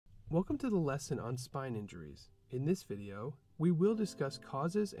Welcome to the lesson on spine injuries. In this video, we will discuss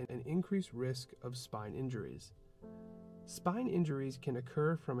causes and an increased risk of spine injuries. Spine injuries can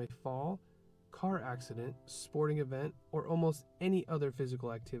occur from a fall, car accident, sporting event, or almost any other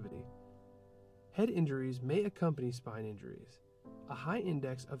physical activity. Head injuries may accompany spine injuries. A high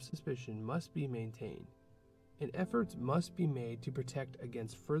index of suspicion must be maintained, and efforts must be made to protect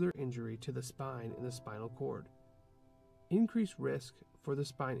against further injury to the spine and the spinal cord. Increased risk for the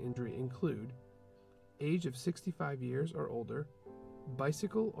spine injury include age of 65 years or older,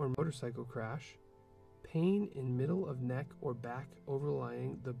 bicycle or motorcycle crash, pain in middle of neck or back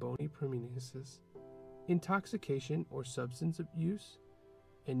overlying the bony prominences, intoxication or substance abuse,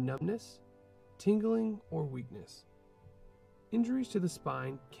 and numbness, tingling, or weakness. Injuries to the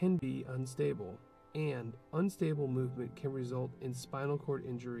spine can be unstable, and unstable movement can result in spinal cord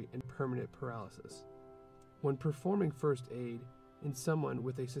injury and permanent paralysis. When performing first aid in someone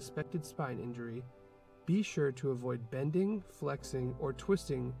with a suspected spine injury, be sure to avoid bending, flexing, or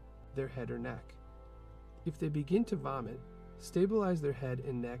twisting their head or neck. If they begin to vomit, stabilize their head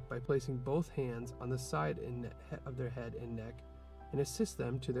and neck by placing both hands on the side of their head and neck and assist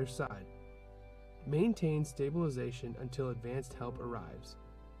them to their side. Maintain stabilization until advanced help arrives,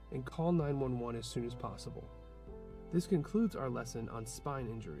 and call 911 as soon as possible. This concludes our lesson on spine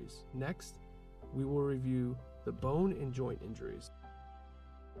injuries. Next, we will review the bone and joint injuries.